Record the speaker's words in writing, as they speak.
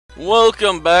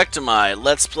Welcome back to my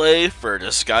Let's Play for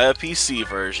Disgaea PC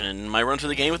version. My run through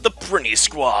the game with the Prinny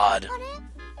squad.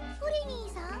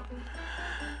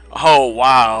 Oh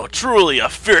wow, truly a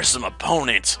fearsome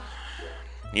opponent.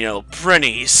 You know,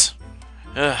 Prinnies.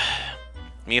 I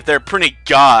mean, if they're Prinny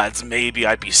gods, maybe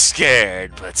I'd be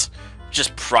scared, but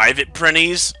just private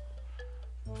Prinnies?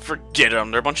 Forget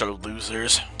them, they're a bunch of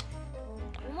losers.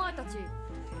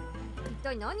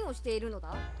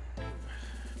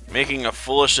 Making a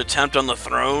foolish attempt on the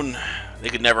throne they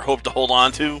could never hope to hold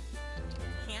on to.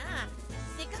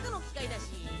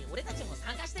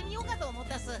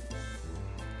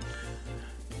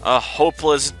 A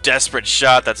hopeless, desperate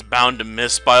shot that's bound to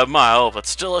miss by a mile, but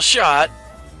still a shot.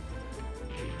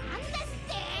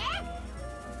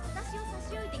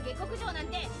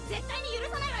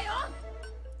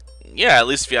 Yeah, at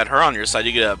least if you had her on your side,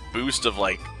 you get a boost of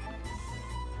like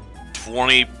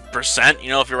 20%, you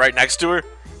know, if you're right next to her.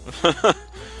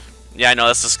 Yeah, I know,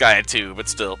 that's Disgaea too, but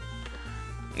still.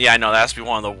 Yeah, I know, that has to be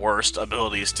one of the worst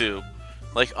abilities too.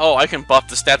 Like, oh, I can buff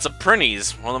the stats of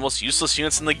Prinnies, one of the most useless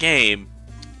units in the game.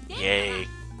 Yay.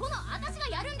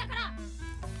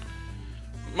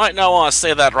 Might not want to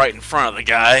say that right in front of the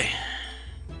guy.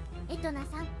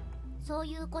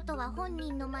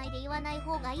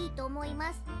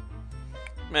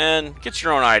 Man, get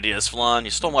your own ideas, Flan.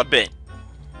 You stole my bit.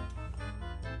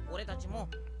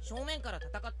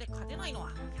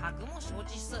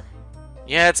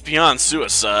 Yeah, it's beyond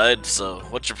suicide, so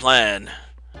what's your plan?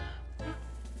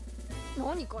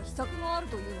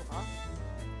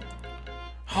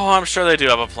 Oh, I'm sure they do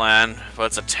have a plan, but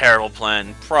it's a terrible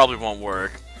plan. Probably won't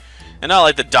work. And not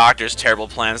like the Doctor's terrible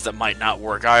plans that might not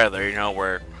work either, you know,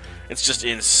 where it's just an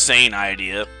insane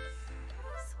idea.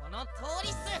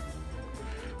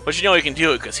 But you know he can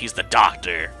do it because he's the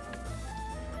Doctor.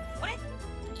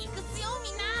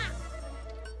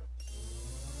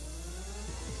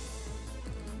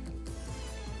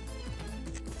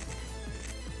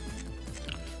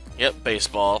 Yep,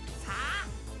 baseball.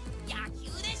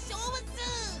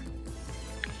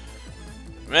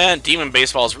 Man, Demon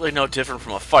Baseball is really no different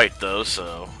from a fight, though,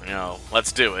 so, you know,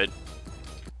 let's do it.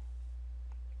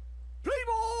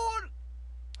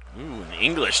 Ooh, in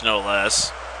English, no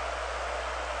less.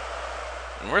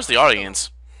 And where's the audience?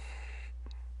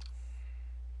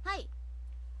 Hi.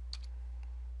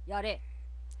 Yare.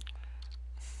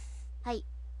 Hi.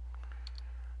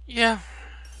 Yeah.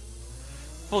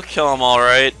 We'll kill him,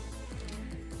 alright.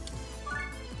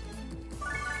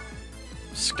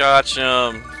 Scotch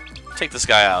him. Take this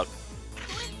guy out.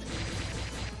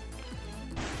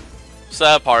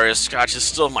 Sad part is, Scotch is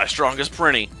still my strongest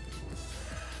Prinny.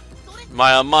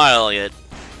 By a mile yet.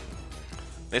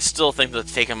 They still think they'll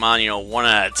take him on, you know, one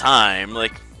at a time.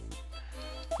 Like,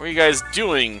 what are you guys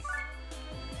doing?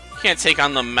 You can't take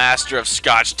on the master of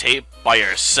Scotch tape by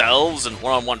yourselves in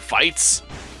one-on-one fights.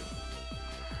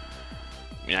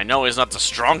 I mean, I know he's not the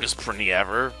strongest Prinny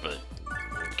ever, but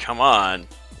come on.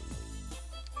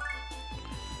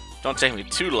 Don't take me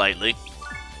too lightly.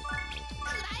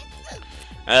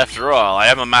 After all, I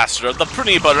am a master of the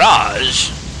Prinny barrage.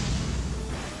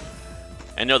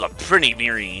 I know the Prinny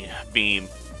beam.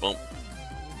 Boom.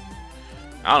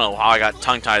 I don't know how I got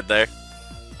tongue-tied there.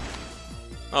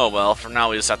 Oh well, for now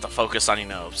we just have to focus on, you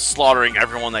know, slaughtering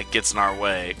everyone that gets in our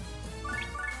way.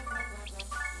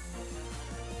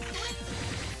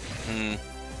 I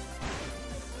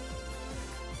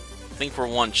think we're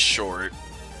one short.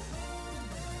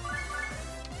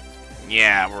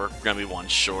 Yeah, we're gonna be one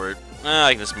short.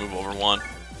 I can just move over one.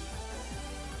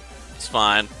 It's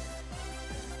fine.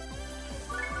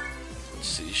 Let's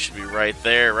see, you should be right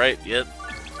there, right? Yep.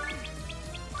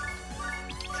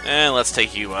 And let's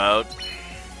take you out.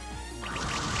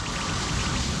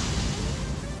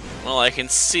 Well, I can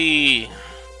see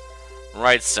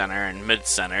right center and mid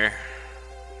center.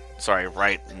 Sorry,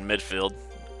 right and midfield.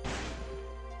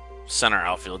 Center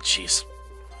outfield, jeez.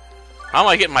 How am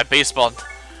I getting my baseball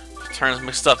turns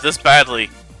mixed up this badly?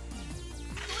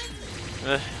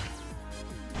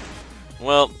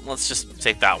 Well, let's just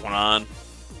take that one on.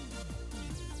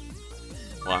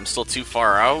 Well, I'm still too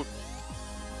far out.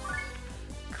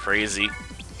 Crazy.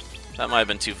 That might have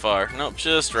been too far. Nope,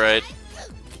 just right.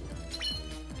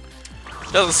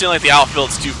 Doesn't seem like the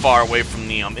outfield's too far away from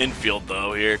the infield,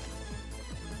 though, here.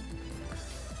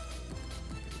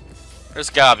 There's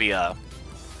gotta be a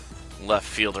left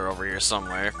fielder over here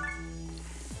somewhere.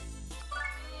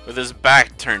 With his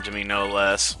back turned to me, no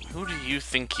less. Who do you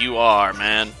think you are,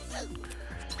 man?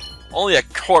 Only a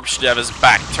corpse should have his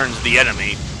back turned to the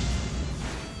enemy.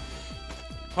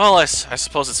 Well, I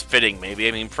suppose it's fitting, maybe.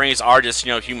 I mean, Prinnies are just,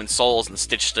 you know, human souls and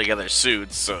stitched together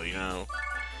suits, so, you know.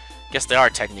 Guess they are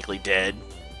technically dead.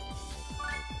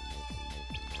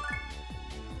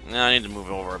 Now I need to move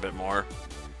over a bit more.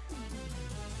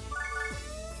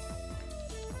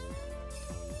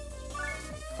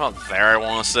 About there, I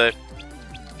want to say.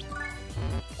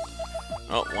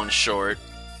 Oh, one short.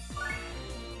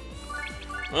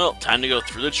 Well, time to go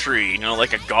through the tree, you know,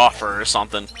 like a golfer or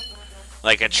something.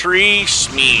 Like a tree,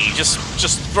 Shmee.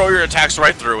 Just throw your attacks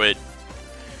right through it.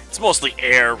 It's mostly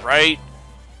air, right?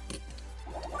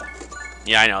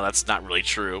 Yeah, I know, that's not really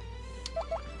true.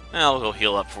 I'll go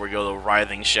heal up before we go to the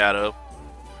Writhing Shadow.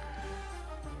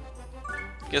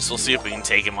 Guess we'll see if we can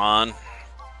take him on.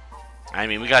 I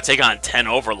mean, we gotta take on 10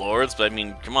 overlords, but I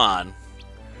mean, come on.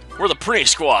 We're the Prinny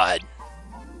squad.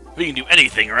 We can do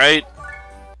anything, right?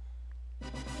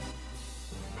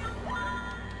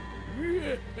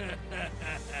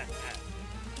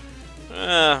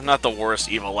 Not the worst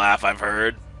evil laugh I've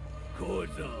heard.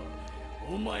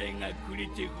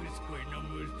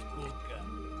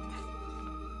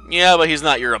 Yeah, but he's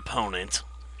not your opponent.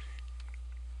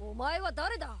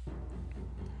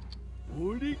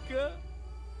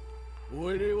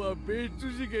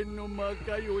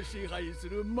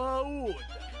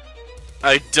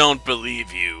 I don't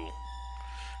believe you.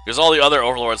 Because all the other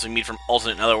overlords we meet from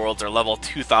alternate netherworlds are level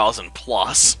 2000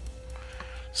 plus.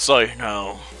 So you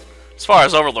know, as far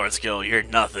as overlords go, you're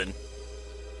nothing.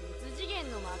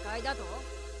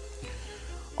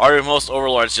 Or most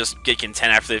overlords just get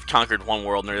content after they've conquered one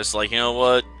world and they're just like, you know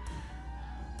what?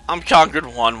 I'm conquered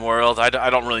one world, I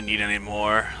don't really need any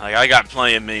more. Like, I got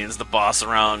plenty of minions to boss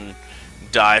around and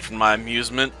die for my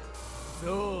amusement.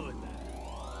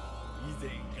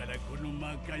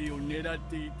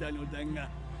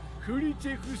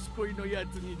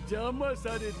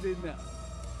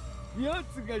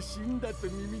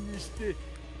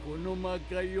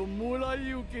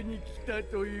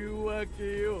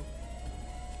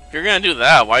 If you're gonna do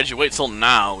that, why'd you wait till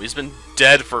now? He's been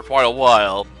dead for quite a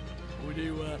while.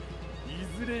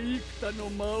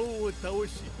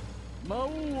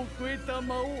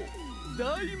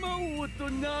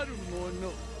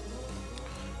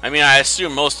 I mean, I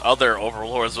assume most other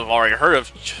overlords have already heard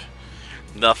of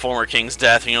the former king's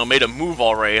death, you know, made a move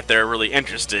already if they're really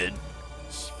interested.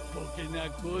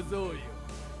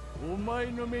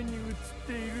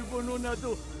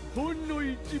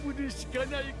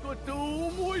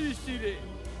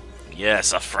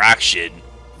 Yes, a fraction.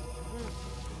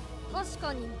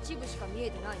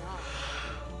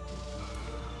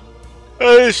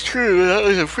 That is true, that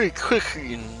was a pretty quick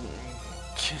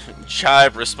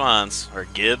chive response. Or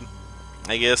gib,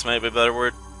 I guess might be a better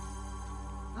word.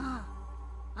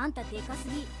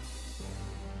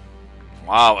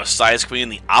 Wow, a size queen in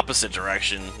the opposite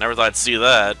direction. Never thought I'd see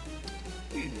that.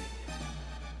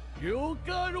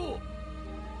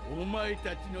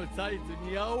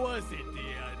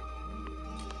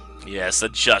 Yes,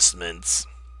 adjustments.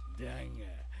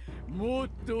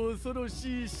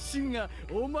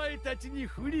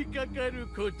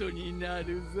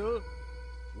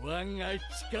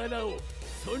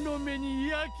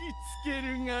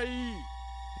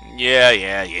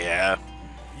 Yeah.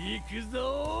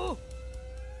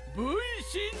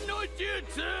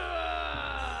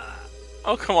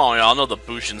 Oh, come on, y'all know the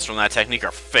Bushins from that technique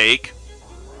are fake.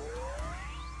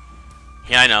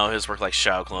 Yeah, I know, his work like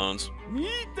Shao clones.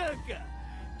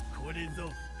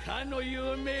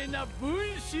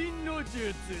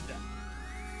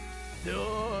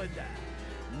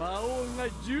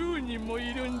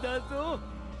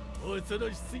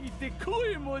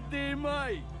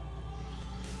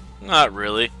 Not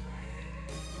really.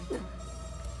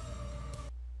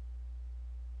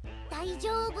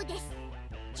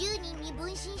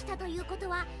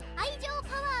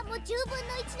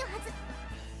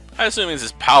 I assume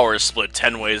his power is split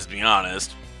 10 ways, to be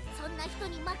honest.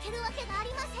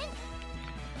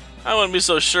 I wouldn't be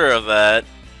so sure of that.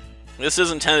 This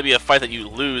isn't tend to be a fight that you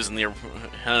lose in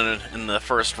the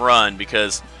first run,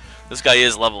 because this guy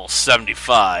is level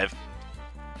 75.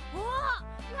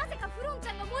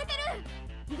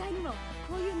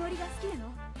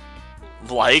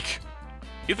 Like?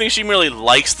 You think she merely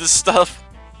likes this stuff?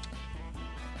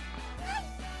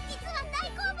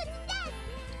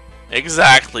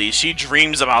 Exactly, she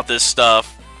dreams about this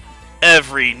stuff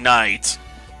every night.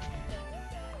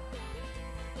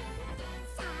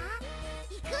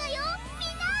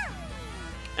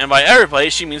 And by everybody,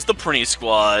 she means the Prinny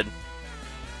squad.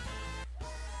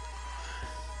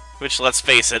 Which, let's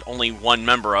face it, only one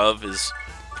member of is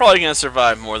probably going to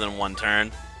survive more than one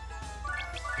turn.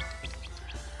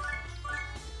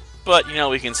 But, you know,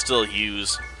 we can still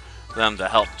use them to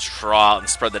help draw and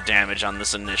spread the damage on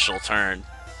this initial turn.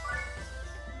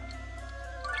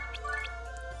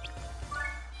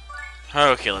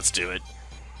 Okay, let's do it.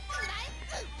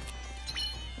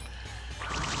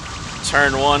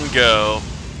 Turn 1, go.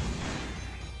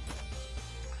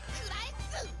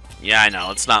 Yeah, I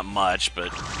know, it's not much, but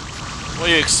what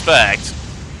do you expect?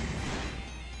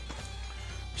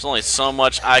 There's only so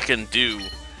much I can do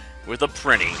with a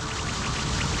Prinny.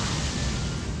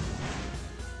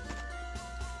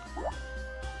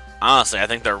 Honestly, I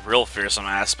think their real fearsome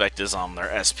aspect is on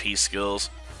their SP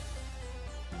skills.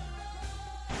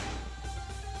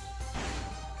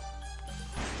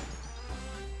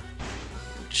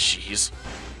 Jeez.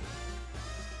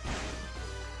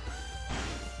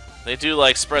 They do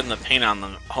like spreading the pain on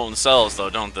their own selves, though,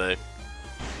 don't they?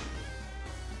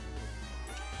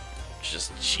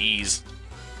 Just jeez.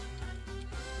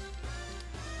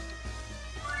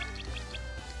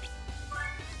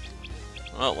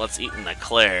 Well, let's eat an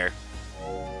eclair.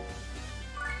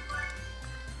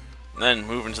 Then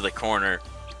move into the corner.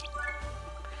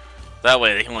 That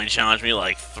way they can only challenge me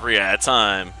like 3 at a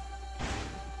time.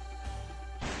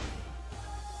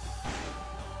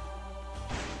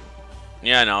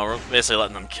 Yeah, I know, we're basically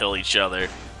letting them kill each other.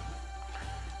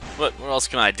 What else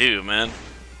can I do, man?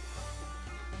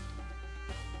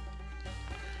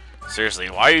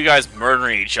 Seriously, why are you guys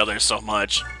murdering each other so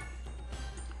much?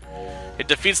 It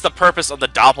defeats the purpose of the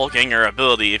doppelganger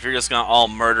ability if you're just gonna all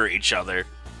murder each other.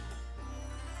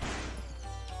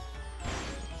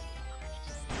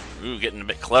 Ooh, getting a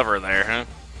bit clever there, huh?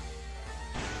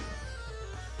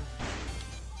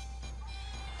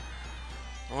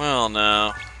 Well,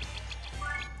 no.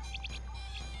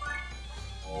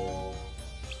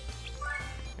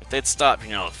 If they'd stop,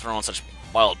 you know, throwing such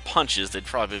wild punches, they'd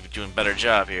probably be doing a better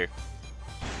job here.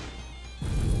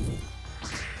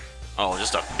 Oh,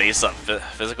 just a base-up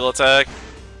physical attack?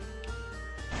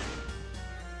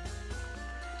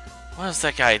 What is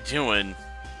that guy doing?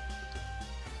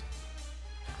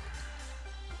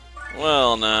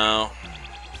 Well, no.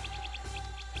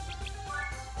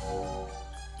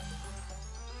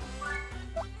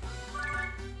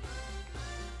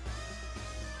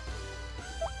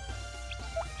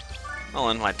 I'll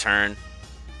end my turn.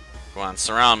 Go on,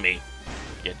 surround me,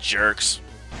 you jerks.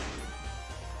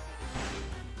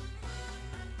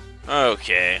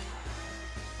 Okay.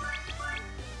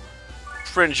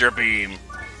 Fringer beam.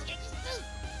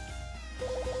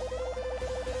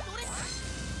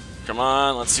 Come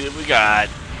on, let's see what we got.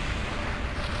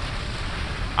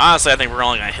 Honestly, I think we're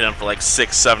only gonna hit him for like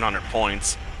 600-700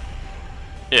 points.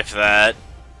 If that.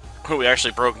 We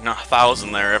actually broke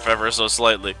 1,000 there, if ever so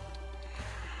slightly.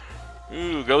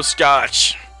 Ooh, go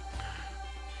Scotch.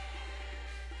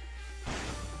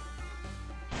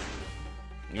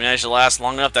 You managed to last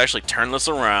long enough to actually turn this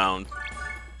around.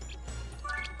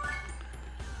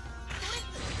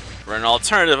 For an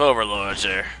alternative overlord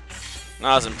there.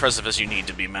 Not as impressive as you need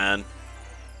to be, man.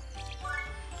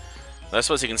 But I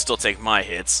suppose he can still take my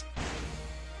hits.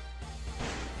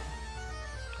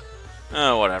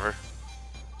 Oh, whatever.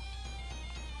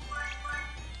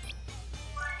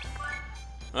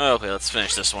 Okay, let's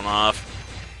finish this one off.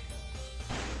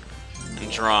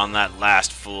 And draw on that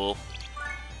last fool.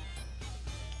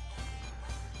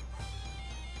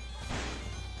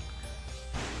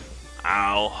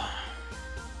 Ow.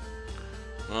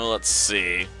 Well, let's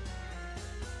see.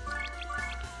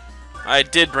 I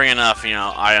did bring enough, you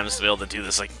know, items to be able to do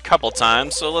this like a couple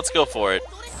times, so let's go for it.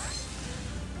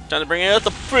 Time to bring out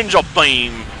the Fringer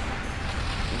beam.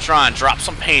 And try and drop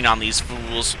some pain on these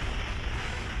fools.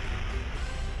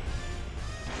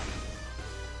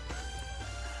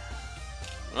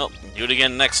 Well, do it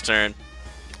again next turn.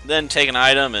 Then take an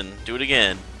item and do it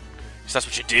again. Because that's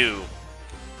what you do.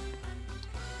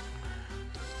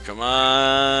 Come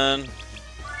on.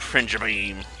 Fringer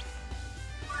beam.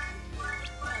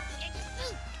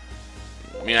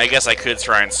 I mean, I guess I could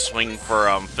try and swing for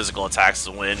physical attacks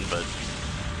to win, but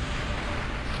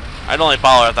I'd only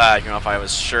bother with that, you know, if I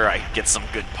was sure I could get some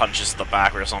good punches to the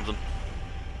back or something.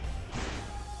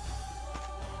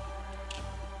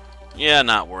 Yeah,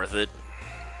 not worth it.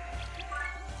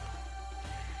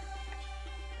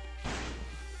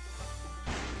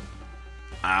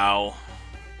 Ow.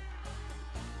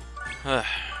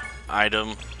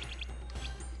 Item.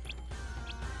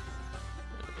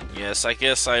 Yes, I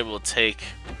guess I will take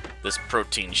this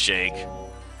protein shake.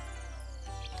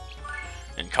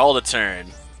 And call it a turn.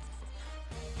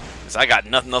 Because I got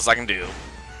nothing else I can do.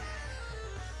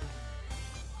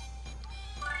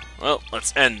 Well,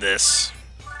 let's end this.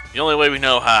 The only way we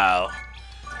know how.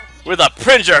 With a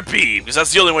Fringer beam, because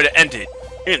that's the only way to end it.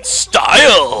 In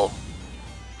style!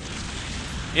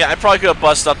 Yeah, I probably could have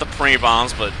busted out the Prinny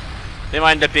bombs, but they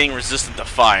might end up being resistant to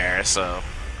fire, so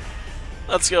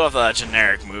let's go with a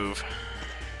generic move.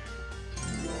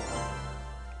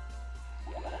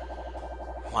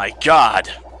 My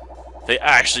God! They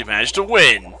actually managed to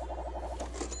win!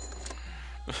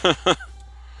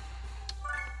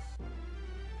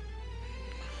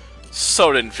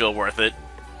 So didn't feel worth it.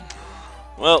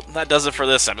 Well, that does it for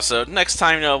this episode. Next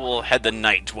time, we'll head to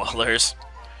Night Dwellers.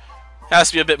 Has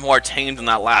to be a bit more tamed than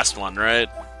that last one, right?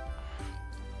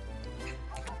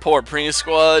 Poor Prinny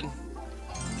squad.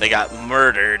 They got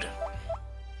murdered.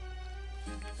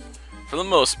 For the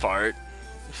most part.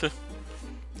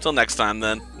 Until next time,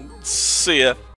 then. See ya.